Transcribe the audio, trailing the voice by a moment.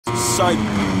So,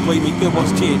 believe me, good what's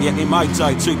cheered yet in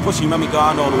Moto2, pushing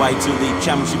Mamigan all the way to the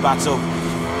championship battle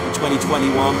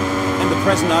 2021. And the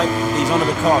Presno, he's on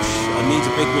the Kosh and needs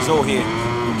a big result here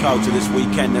in Kota this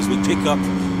weekend as we pick up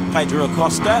Pedro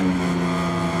Acosta,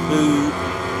 who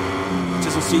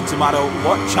doesn't seem to matter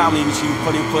what challenge you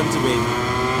put in front of him.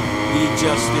 He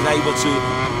just is able to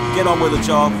get on with the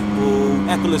job,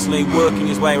 effortlessly working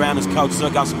his way around as Kota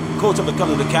circuits. Caught up with a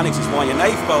couple of mechanics is why, and they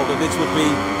felt that this would be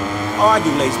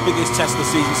arguably his biggest test of the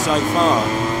season so far.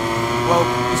 Well,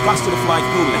 he's got to the fly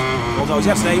cooling. Although as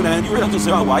yesterday, you really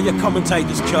understand, oh, why your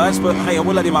commentator's curse, but hey, I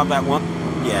will let him have that one.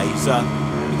 Yeah, he's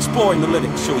exploring the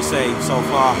limits, shall we say, so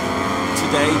far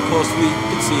today. Of course, we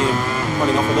did see him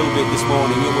running off a little bit this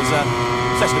morning. It was a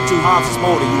session of 2 halves this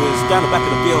morning. He was down the back of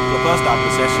the field for the first half of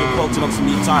the session, bolted on some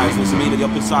new tyres, and it's immediately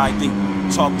up inside the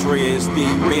top rears, the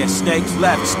rear stakes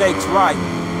left, stakes right,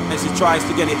 as he tries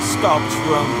to get it stopped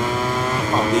from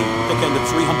the thick end of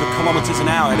 300 kilometers an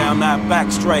hour down that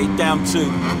back straight down to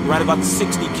around about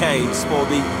 60 k's for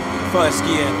the first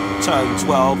gear turn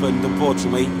 12, and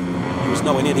unfortunately he was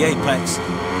nowhere near the apex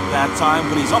that time,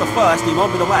 but he's on the first. He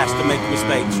won't be the last to make a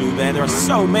mistake through there. There are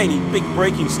so many big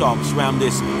braking stops around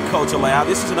this Kota layout.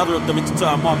 This is another of them into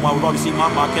turn 1, while we've already seen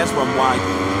Marc Marquez run wide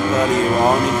earlier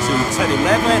on into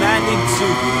 10-11 and into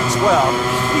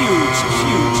 12. Huge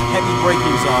heavy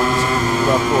braking zones.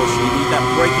 Well, of course, you need that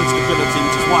braking stability,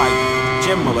 which is why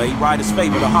generally riders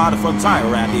favour the harder front tyre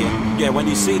around here. Yeah, when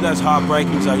you see those hard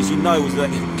braking zones, you know that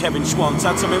Kevin Schwantz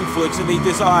had some influence in the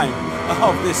design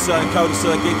of this Kota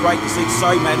circuit. Great to see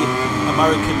so many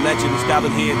American legends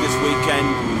gathered here this weekend.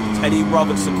 Teddy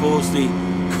Roberts, of course, the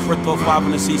cripple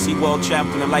 500cc world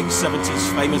champion in the late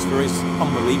 70s, famous for his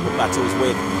unbelievable battles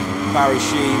with Barry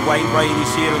Sheene. Wayne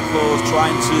Brady's here, of course,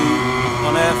 trying to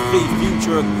unearth the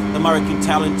future of American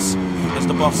talents as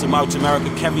the boss of Moto America.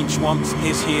 Kevin Schwantz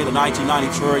is here, the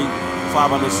 1993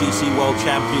 500cc world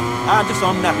champion. And just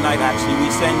on that night, actually, we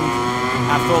send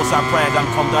our thoughts, our prayers and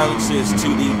condolences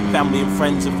to the family and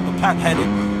friends of Pat Headed,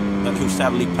 who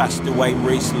sadly passed away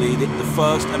recently, the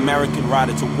first American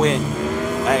rider to win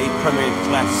a Premier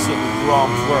Class Grand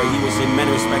Prix. He was in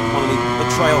many respects one of the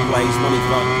trailblazers, one of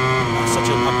such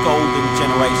a golden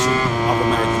generation of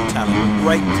American talent.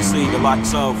 Great to see the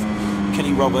likes of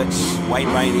Kenny Roberts,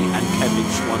 Wayne Rainey and Kevin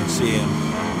Schwantz here,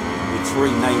 with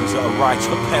 3 names that are right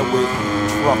up there with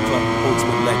proper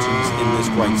ultimate legends in this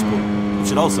great sport. We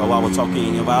should also, while we're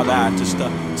talking about that, just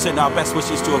send our best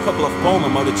wishes to a couple of former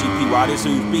MotoGP riders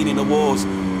who've been in the wars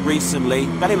recently.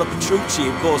 Danilo Petrucci,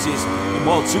 of course, is in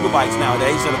World Superbikes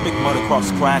nowadays, had a big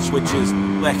motocross crash which has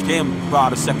left him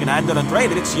rather second-hand. And Andrea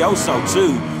Dovizioso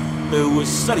too, who was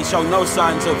certainly showing no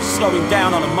signs of slowing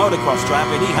down on a motocross track,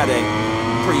 and he had a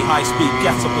pretty high-speed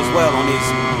get-up as well on his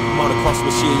motocross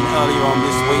machine earlier on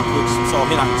this week, which saw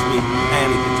him actually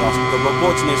nearly fantastic. But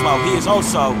unfortunately as well, he is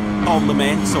also on the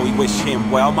mend, so we wish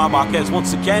him well. Marc Marquez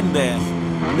once again there,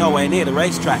 nowhere near the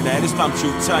racetrack there, this time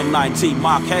through turn 19.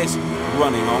 Marquez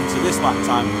running on to this lap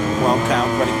time won't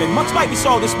count for anything, much like we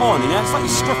saw this morning. It's like a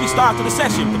scruffy start to the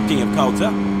session for King of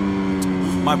Kota.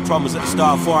 My promise at the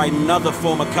start for another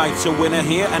former Kota winner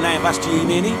here, Anaya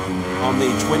Bastianini on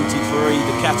the 23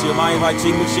 Ducati Alliance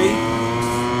team machine.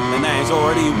 And that is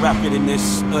already rapid in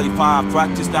this early part of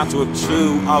practice, down to a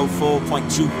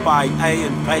 2:04.25A,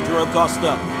 and Pedro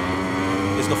Acosta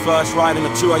is the first rider in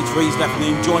the 203s left in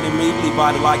him, joined immediately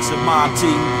by the likes of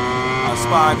Martin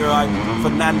Sparger,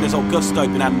 Fernandez, Augusto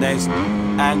Fernandez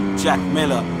and Jack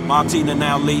Miller. Martina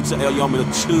now leads at Lyon with a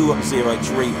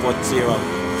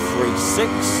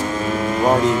 2:03.036. We're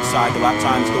already inside the lap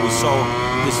times that we saw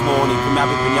this morning from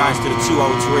Maverick Vinales to the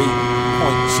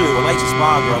 2:03.2. Alexa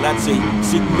Sparger, that's a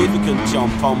significant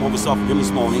jump on what we saw from him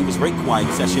this morning. He was very quiet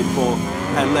session for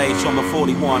LH on the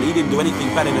 41. He didn't do anything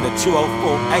better than a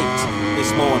 2:04.8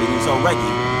 this morning. He's already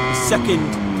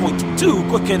 2.2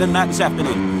 quicker than that this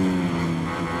afternoon.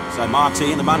 So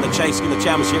Martin, the man that's chasing the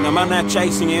championship, the man they're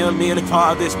chasing here near the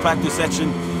part of this practice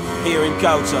section here in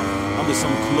Kota, under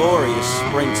some glorious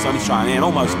spring sunshine and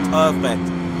almost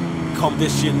perfect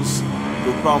conditions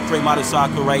with Grand Prix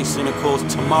motorcycle racing, of course,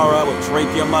 tomorrow at 3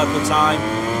 p.m. local time.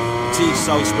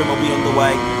 TSO Sprint will be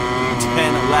underway,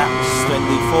 10 laps, then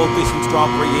the 4th distance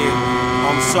Grand Prix here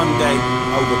on Sunday,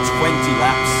 over 20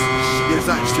 laps. Yes,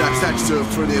 that's Jack Thatcher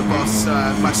through the boss,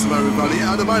 Massimo Rivaldi.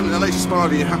 At the moment, Alexa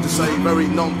Sparger, you have to say, very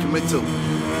non-committal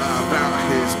about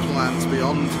his plans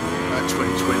beyond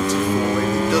 2024.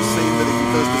 It does seem that if he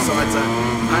does decide to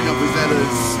hang up his head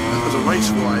as a race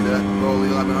rider, well,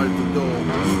 he'll have an open door.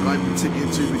 Might continue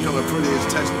to become a brilliant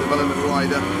test and development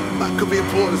rider. That could be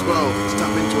important as well, to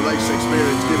tap into a race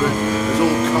experience, given there's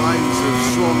all kinds of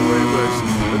strong rumours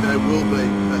that there will be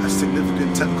a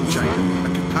significant technical change, a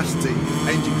capacity,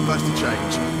 engine capacity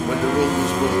change, when the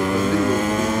rules will be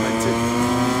implemented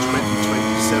in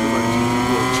 2027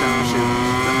 MotoGP World Championship.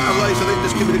 I think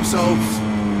just giving themselves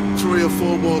 3 or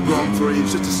 4 more Grand Prix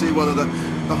just to see whether the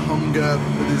hunger,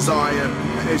 the desire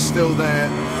is still there.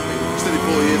 He's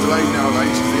 34 years of age now,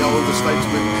 is the older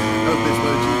statesman of this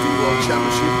MotoGP World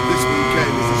Championship. This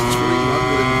weekend is his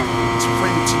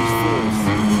 324th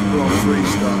Grand Prix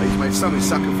start. He's made so many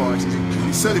sacrifices.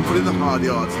 He's certainly put in the hard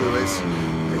yards, Lewis.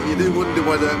 You do wonder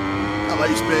whether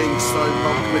LA's being so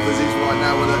non-committed as he is right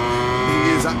now, whether he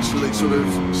is actually sort of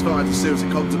starting to seriously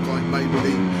contemplate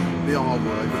maybe the R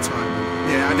word, retirement.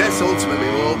 Yeah, I guess ultimately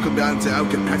it will all come down to how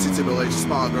competitive Aleix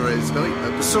Espargaro is.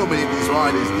 For so many of these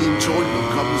riders, the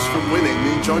enjoyment comes from winning,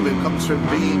 the enjoyment comes from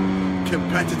being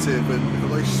competitive, and if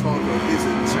Aleix Espargaro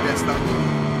isn't, I guess that will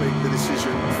make the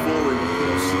decision for him. Of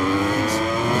course, he's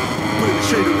put in the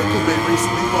shade a little bit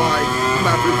recently by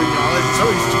Maverick Vinales. It's so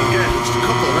easy to forget, just a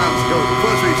couple of rounds ago, the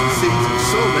first race of the season,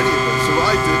 so many of us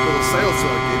arrived at the sales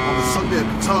circuit on the Sunday at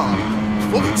Qatar,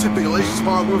 fully tipping Aleix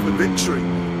Espargaro for victory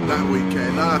that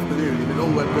weekend, that afternoon. It all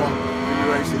went wrong in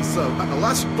the race itself. And the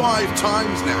last 5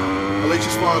 times now, Aleix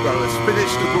Espargaro has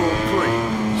finished the Grand Prix.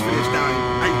 He's finished now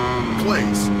in 8th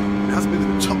place. It has been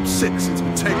in the top 6 since the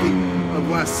taking of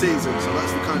last season. So that's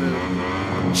the kind of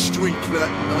streak that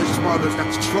Aleix Espargaro's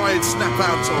got to try and snap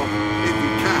out of if he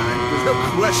can. There's no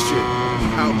question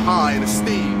how high in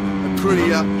esteem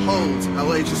Aprilia holds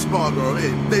Aleix Espargaro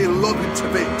in. They love him to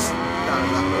bits down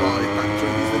in that Ferrari factory.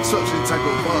 He's been such an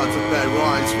integral part of their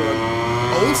rise from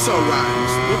also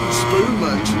rounds, wooden spoon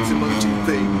merchants in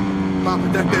MotoGP about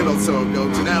a decade or so ago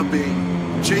to now being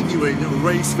genuine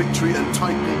race victory and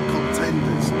title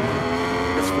contenders.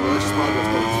 That's what Aleix Espargaro's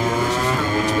got to do, which is how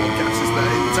much more gas is there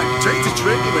in the tank. Change to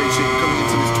training regime coming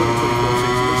into this 2024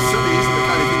 season, which certainly isn't the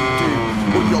kind of thing you do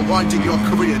when you're winding your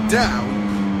career down.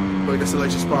 But I guess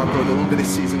Aleix Espargaro, the longer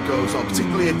this season goes on,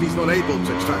 particularly if he's not able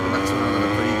to extract the maximum out of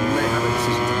the Prix, he may have a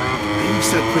decision to make. He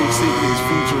said pre-season his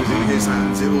future is in his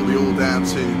hands. It will be all down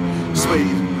to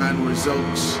speed and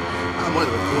results, and whether,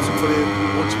 of course, Aprilia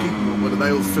want to keep him, or whether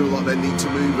they'll feel like they need to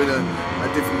move in a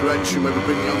different direction, maybe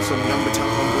bringing on some younger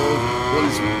talent on board. What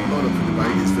is not up for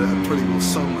debate is that Aprilia will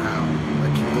somehow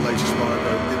keep Aleix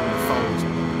Espargaro in the fold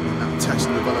in that test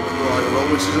and development rider role,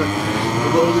 which is a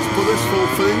role his brothers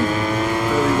fulfilling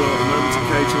very well at the moment.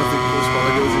 Occasion, I think Paul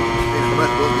Espargaro was in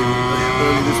Quebec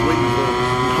early this week before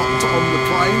he hopped on the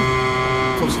plane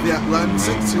across the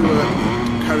Atlantic to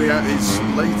carry out his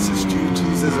latest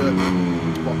duties as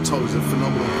what told us a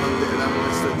phenomenal pundit and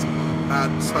analyst that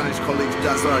our Spanish colleague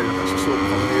Dazzler actually saw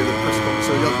him near the press conference,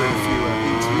 so he got there a few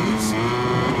interviews.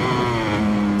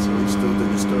 So he's still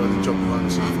doing a sterling job behind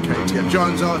the scenes of KTM.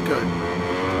 John Zarco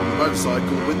on the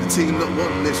motorcycle with the team that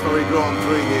won this very Grand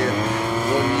Prix here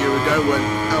 1 year ago when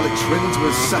Alex Rins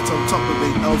was sat on top of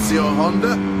the LCR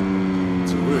Honda.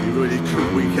 It's a really good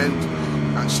weekend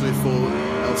actually for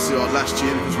LCR last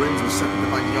year, because Rins was second to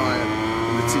Bagnaia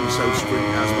in the team show sprint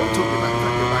as well. Talking about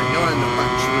Bagnaia and the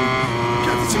factory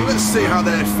team, let's see how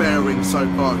they're faring so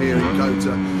far here in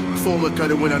Kota. Former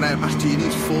Kota winner now,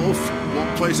 Bastiani's 4th,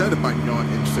 1 place out of Bagnaia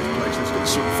in 5th place. Let's get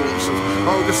some thoughts of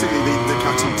Olgasini, the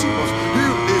Ducati team boss. Who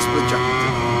is the jacket?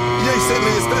 Yeah, he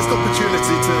certainly is. Best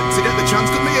opportunity to get the chance,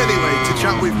 to me anyway, to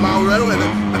chat with Mauro, and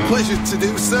a pleasure to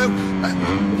do so.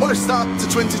 What a start to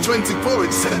 2024.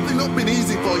 It's certainly not been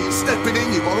easy for you stepping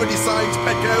in. You've already signed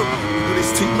Pecco, you've got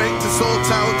his teammate to sort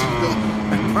out, you've got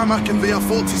Pramac and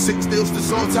VR46 deals to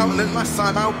sort out, and then last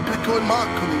time out, Pecco and Marc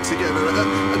coming together.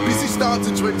 A busy start to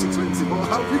 2024.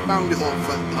 How have you found it all?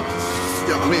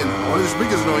 Yeah, I mean, as big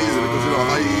as noise, because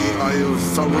I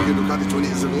started working at Ducati 20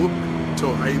 years ago.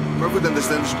 So I probably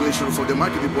understand the situation from the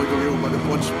marketing point of view, but the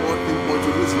sporting point of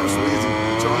view is not so easy.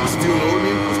 So I'm still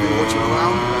learning, I'm still watching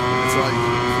around, and try to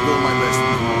do my best.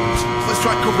 Let's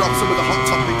try to cover up some of the hot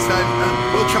topics then.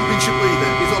 World Championship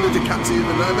leader is on the Ducati at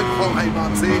the moment, Jorge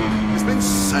Martin. It's been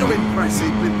so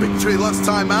impressive with victory last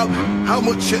time out. How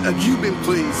much have you been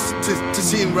pleased to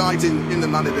see him riding in the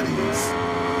manner that he is?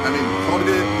 I mean,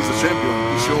 Jorge is a champion.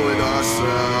 He showed us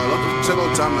a lot of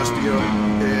several times last year.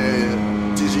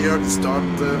 This year it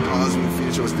started as we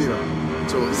finished last year.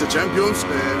 So he's a champion,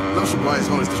 not surprised,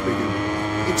 honestly speaking.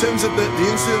 In terms of the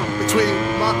incident between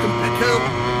Marc and Pecco,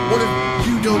 what have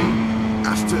you done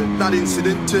after that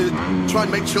incident to try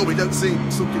and make sure we don't see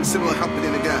something similar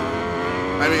happening again?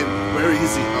 I mean, very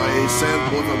easy. I sent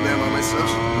both of them a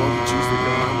message. Want to choose the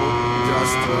camera.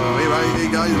 Just, hey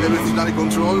guys, everything's under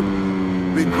control.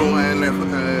 We go and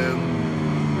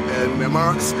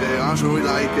Mark's actually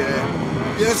like,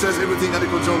 yes, there's everything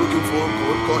under control, looking for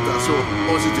quarter. So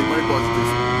positive, very positive.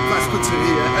 That's good to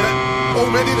hear.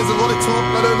 Already there's a lot of talk,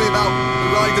 not only about the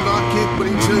rider market, but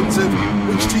in terms of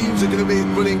which teams are going to be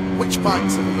running which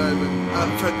bikes at the moment.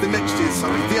 For the next year,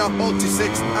 sorry,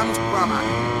 DR46 and Pramac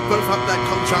both have their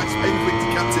contracts ending with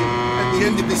Ducati at the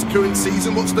end of this current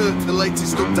season. What's the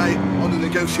latest update on the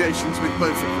negotiations with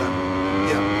both of them?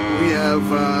 Yeah, we have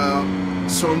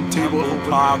some table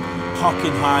Park,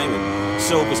 Hockenheim and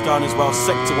Silverstone as well.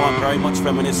 Sector 1 very much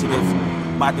reminiscent of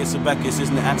Magnus and Beckis,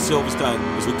 isn't it, at Silverstone?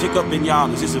 As we tick up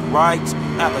Vinales, this is right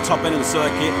at the top end of the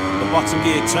circuit, the bottom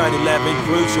gear, turn 11,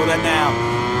 crucial then now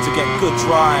to get good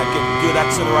drive, get good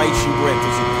acceleration grip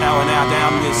as you power now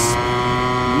down this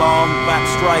long back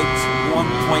straight,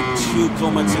 1.2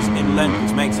 kilometres in length,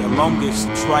 which makes it the longest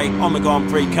straight on the Grand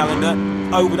Prix calendar.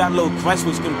 Over that little crest,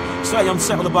 which can stay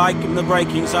unsettle the bike in the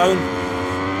braking zone.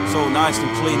 It's all nice and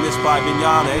clean this by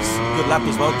Vinales. Good lap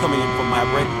as well coming in from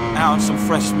Maverick. Out some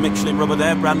fresh Michelin rubber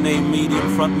there, brand new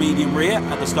medium front, medium rear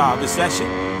at the start of the session.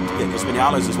 Yeah, because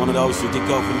Vinales is one of those who did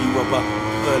go for new rubber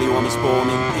earlier on this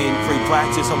morning in free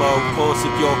practice. Although, of course,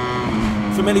 if you're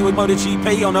familiar with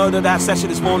MotoGP, you'll know that session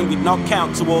this morning did not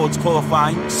count towards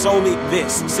qualifying. Solely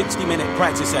this 60-minute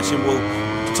practice session will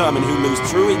determine who moves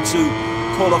through into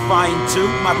qualifying 2.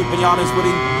 Maverick Vinales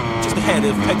winning just ahead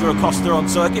of Pedro Acosta on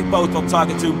circuit, both on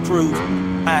target to improve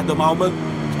at the moment.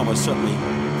 Almost certainly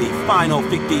the final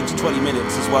 15 to 20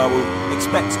 minutes as well. We'll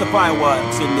expect the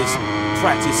fireworks in this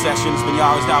practice session as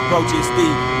Vinales now approaches the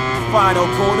final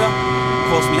corner.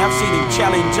 Of course, we have seen him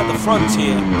challenge at the front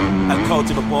here at Côte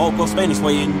d'Ivoire. Of course,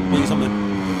 famously when he's on the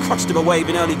crutch of a wave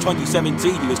in early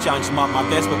 2017, he was challenged Marc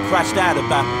Marquez, but crashed out of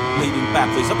that leading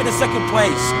battle. He's up in the second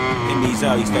place in these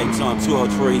early stages on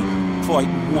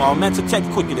 203.1. Meant to take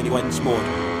quicker than he went this morning.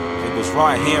 It was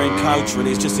right here in Coach,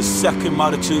 really. It's just his second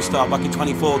Moto2 start back in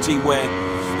 2014 where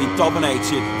he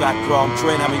dominated that Grand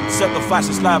Prix, and having set the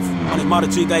fastest lap on his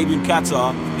Moto2 debut in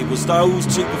Qatar. It was those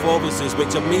two performances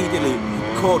which immediately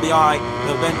caught the eye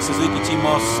of then Suzuki Team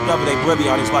Moss, Davide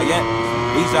Brevio, and it's like, yeah,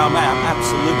 he's our man,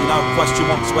 absolutely no question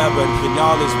whatsoever. And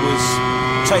Vinales was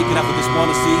taken after this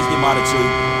one season in Moto2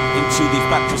 into the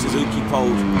factory Suzuki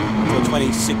fold for the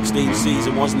 2016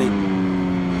 season, wasn't it?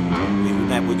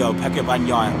 Then we go, Pecco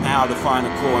Bagnaia out of the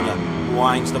final corner,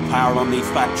 winds the power on the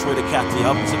factory Ducati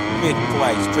up to mid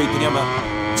place, creeping him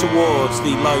towards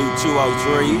the low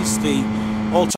 203s, the all